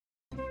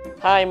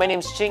Hi, my name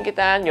is Chinkee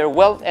Tan, your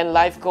wealth and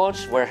life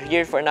coach. We're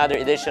here for another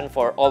edition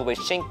for Always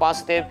Chink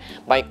Positive.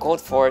 My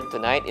quote for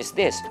tonight is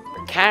this: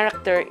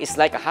 character is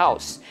like a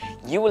house.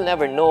 You will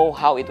never know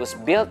how it was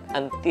built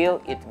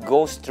until it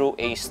goes through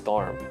a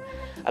storm.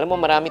 Alam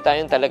mo, marami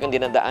tayong talagang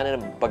dinadaanan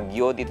ng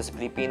bagyo dito sa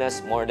Pilipinas,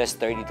 more or less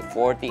 30 to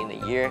 40 in a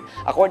year.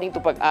 According to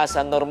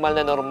Pag-asa, normal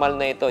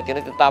na ito.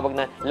 Tinatawag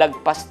na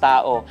lagpas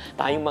tao.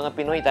 Tayong mga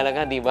Pinoy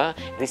talaga, di ba?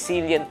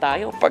 Resilient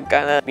tayo.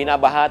 Pagka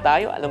binabaha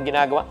tayo, anong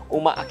ginagawa?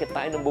 Umaakit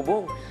tayo ng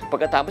bubong.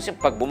 Pagkatapos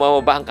yung pag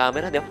bumababa ang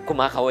camera, di ba?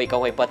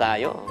 Kumakaway-kaway pa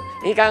tayo.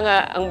 Ika nga,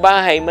 ang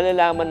bahay,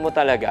 malalaman mo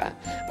talaga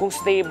kung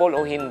stable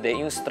o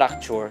hindi yung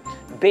structure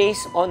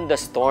based on the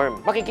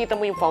storm. Makikita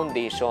mo yung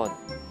foundation.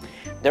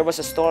 There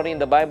was a story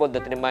in the Bible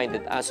that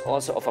reminded us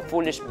also of a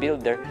foolish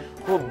builder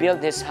who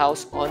built his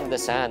house on the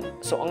sand.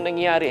 So ang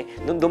nangyari,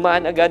 nung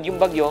dumaan agad yung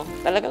bagyo,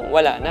 talagang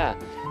wala na.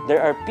 There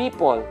are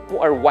people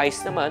who are wise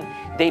naman,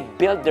 they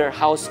build their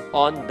house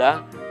on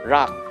the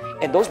rock.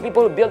 And those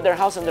people who build their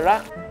house on the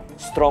rock,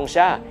 strong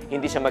siya,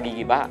 hindi siya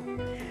magigiba.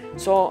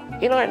 So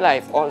in our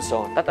life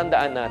also,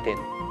 tatandaan natin,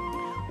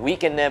 we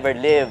can never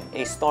live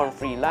a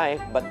storm-free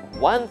life, but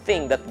one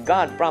thing that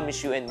God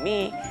promised you and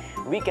me,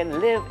 we can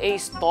live a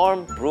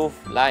storm-proof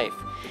life.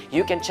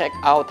 You can check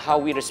out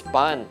how we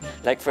respond.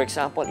 Like for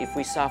example, if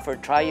we suffer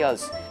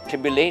trials,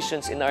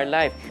 tribulations in our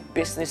life,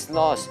 business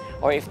loss,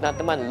 or if not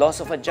naman,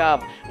 loss of a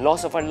job,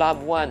 loss of a loved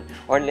one,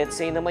 or let's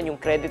say naman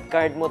yung credit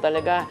card mo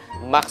talaga,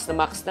 max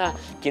na,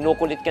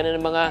 kinukulit ka na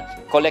ng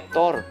mga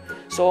collector.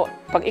 So,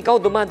 pag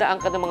ikaw dumadaan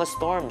ka ng mga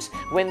storms,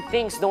 when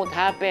things don't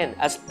happen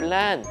as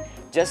planned,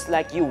 just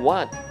like you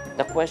want,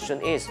 the question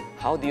is,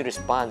 how do you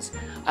respond?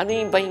 Ano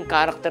yung ba yung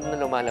karakter na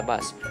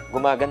lumalabas?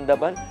 Gumaganda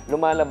ba?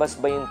 Lumalabas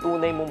ba yung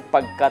tunay mong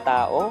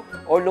pagkatao?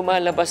 O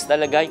lumalabas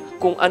talaga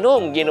kung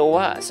anong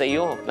ginawa sa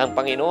iyo ng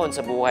Panginoon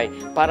sa buhay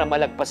para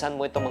malagpasan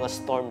mo itong mga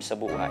storms sa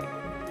buhay?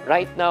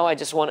 Right now, I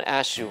just want to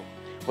ask you,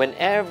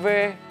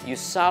 whenever you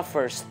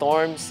suffer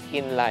storms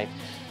in life,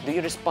 do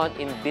you respond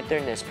in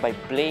bitterness by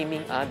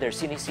blaming others?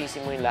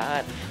 Sinisisi mo yung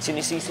lahat.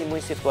 Sinisisi mo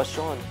yung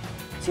sitwasyon.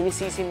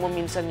 Sinisisi mo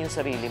minsan yung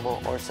sarili mo,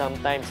 or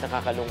sometimes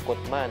nakakalungkot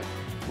man,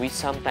 we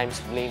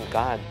sometimes blame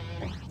God.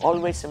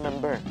 Always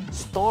remember,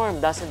 storm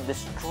doesn't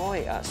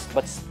destroy us,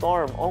 but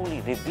storm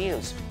only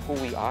reveals who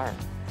we are.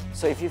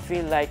 So if you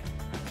feel like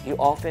you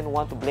often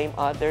want to blame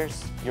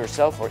others,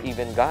 yourself, or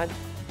even God,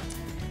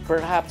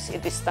 perhaps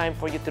it is time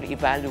for you to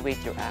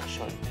evaluate your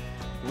action.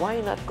 Why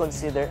not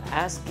consider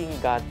asking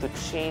God to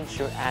change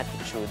your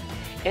attitude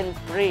and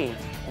pray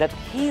that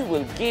He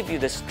will give you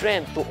the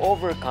strength to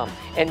overcome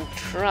and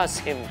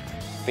trust Him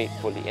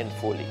faithfully and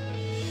fully.